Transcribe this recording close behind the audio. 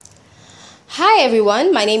Hi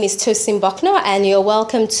everyone, my name is Tosin Buckner and you're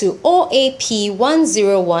welcome to OAP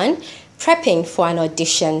 101, Prepping for an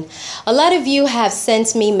Audition. A lot of you have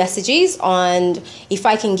sent me messages on if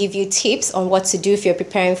I can give you tips on what to do if you're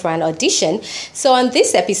preparing for an audition. So on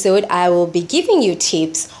this episode, I will be giving you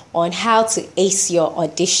tips on how to ace your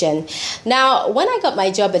audition. Now, when I got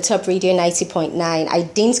my job at Top Radio 90.9, I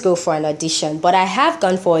didn't go for an audition, but I have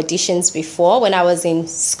gone for auditions before. When I was in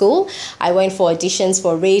school, I went for auditions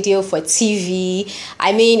for radio, for TV.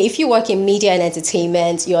 I mean, if you work in media and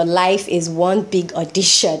entertainment, your life is one big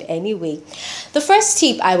audition anyway. The first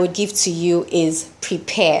tip I would give to you is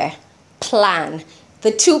prepare, plan.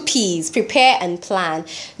 The 2 P's, prepare and plan.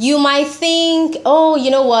 You might think, oh,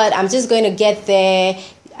 you know what, I'm just going to get there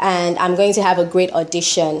and I'm going to have a great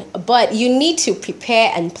audition. But you need to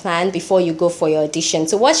prepare and plan before you go for your audition.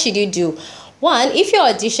 So what should you do? One, if your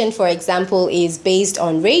audition, for example, is based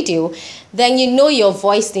on radio, then you know your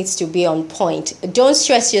voice needs to be on point. Don't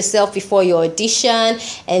stress yourself before your audition.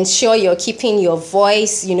 Ensure you're keeping your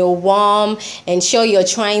voice, warm. Ensure you're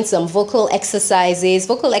trying some vocal exercises.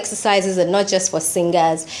 Vocal exercises are not just for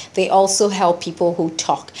singers. They also help people who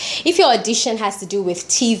talk. If your audition has to do with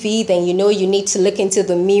TV, then you need to look into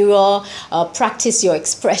the mirror, practice your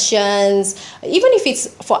expressions. Even if it's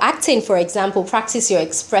for acting, for example, practice your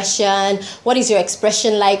expression. What is your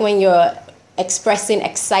expression like when you're expressing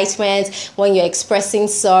excitement, when you're expressing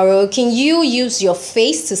sorrow? Can you use your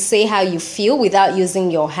face to say how you feel without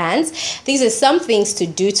using your hands? These are some things to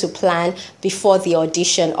do to plan before the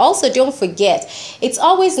audition. Also, don't forget, it's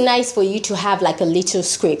always nice for you to have like a little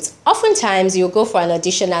script. Oftentimes, you'll go for an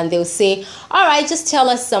audition and they'll say, all right, just tell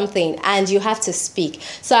us something, and you have to speak.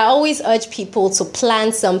 So I always urge people to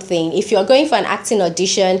plan something. If you're going for an acting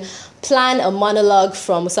audition, plan a monologue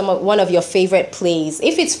from one of your favorite plays.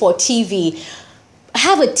 If it's for TV,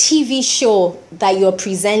 have a TV show that you're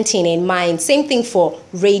presenting in mind. Same thing for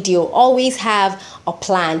radio. Always have a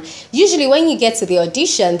plan. Usually when you get to the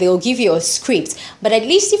audition, they'll give you a script. But at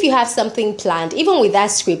least if you have something planned, even with that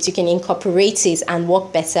script, you can incorporate it and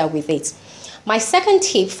work better with it. My second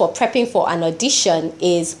tip for prepping for an audition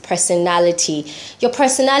is personality. Your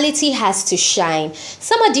personality has to shine.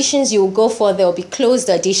 Some auditions you will go for, there will be closed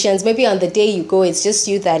auditions. Maybe on the day you go, it's just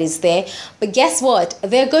you that is there. But guess what?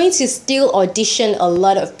 They're going to still audition a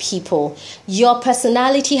lot of people. Your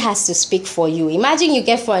personality has to speak for you. Imagine you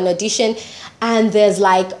get for an audition and there's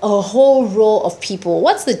like a whole row of people.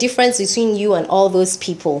 What's the difference between you and all those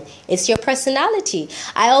people? It's your personality.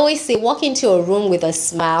 I always say, walk into a room with a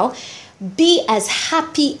smile. Be as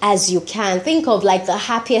happy as you can. Think of like the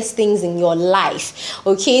happiest things in your life.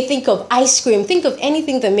 Okay, think of ice cream. Think of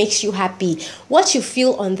anything that makes you happy. What you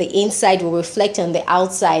feel on the inside will reflect on the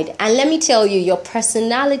outside. And let me tell you, your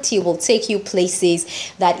personality will take you places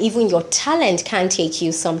that even your talent can't take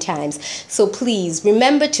you sometimes. So please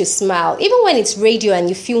remember to smile. Even when it's radio and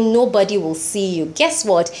you feel nobody will see you, guess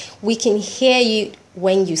what? We can hear you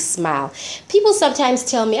when you smile. People sometimes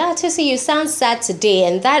tell me, Tosi, you sound sad today.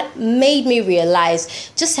 And that made me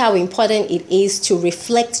realize just how important it is to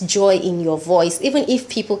reflect joy in your voice, even if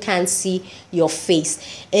people can't see your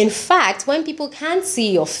face. In fact, when people can't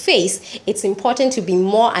see your face, it's important to be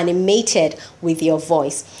more animated with your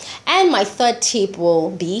voice. And my third tip will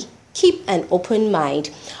be keep an open mind.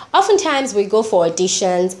 Oftentimes we go for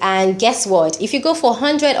auditions, and guess what? If you go for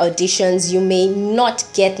 100 auditions, you may not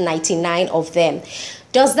get 99 of them.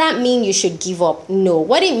 Does that mean you should give up? No.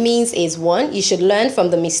 What it means is, one, you should learn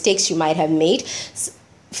from the mistakes you might have made.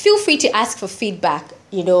 Feel free to ask for feedback.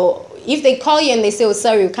 If they call you and they say, oh,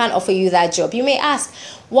 sorry, we can't offer you that job, you may ask,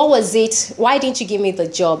 what was it? Why didn't you give me the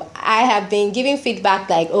job? I have been giving feedback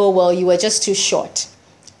like, oh, well, you were just too short.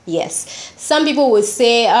 Yes. Some people would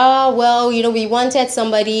say, we wanted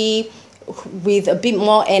somebody with a bit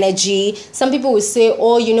more energy. Some people would say,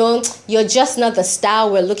 you're just not the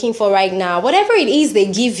style we're looking for right now. Whatever it is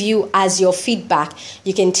they give you as your feedback,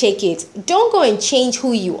 you can take it. Don't go and change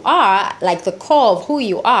who you are, like the core of who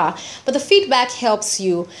you are, but the feedback helps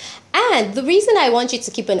you. And the reason I want you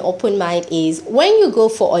to keep an open mind is when you go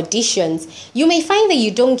for auditions, you may find that you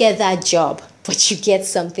don't get that job, but you get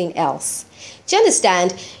something else. Do you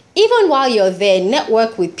understand? Even while you're there,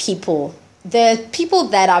 network with people. The people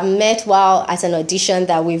that I've met while at an audition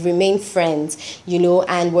that we've remained friends,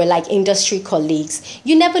 and we're like industry colleagues.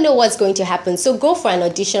 You never know what's going to happen. So go for an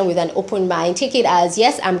audition with an open mind. Take it as,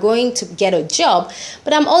 yes, I'm going to get a job,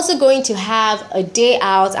 but I'm also going to have a day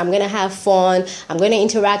out. I'm going to have fun. I'm going to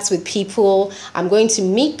interact with people. I'm going to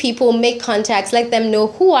meet people, make contacts, let them know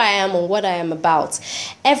who I am and what I am about.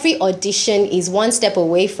 Every audition is one step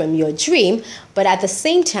away from your dream, But at the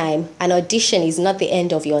same time, an audition is not the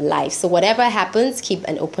end of your life. So whatever happens, keep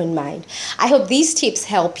an open mind. I hope these tips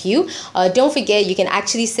help you. Don't forget, you can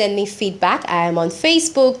actually send me feedback. I am on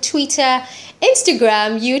Facebook, Twitter,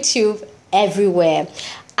 Instagram, YouTube, everywhere.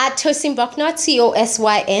 At Tosin Bucknor,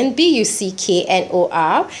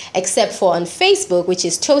 TOSYNBUCKNOR, except for on Facebook, which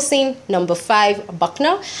is Tosin 5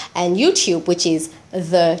 Bucknor, and YouTube, which is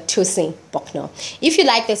the Tosin Bucknor. If you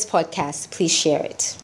like this podcast, please share it.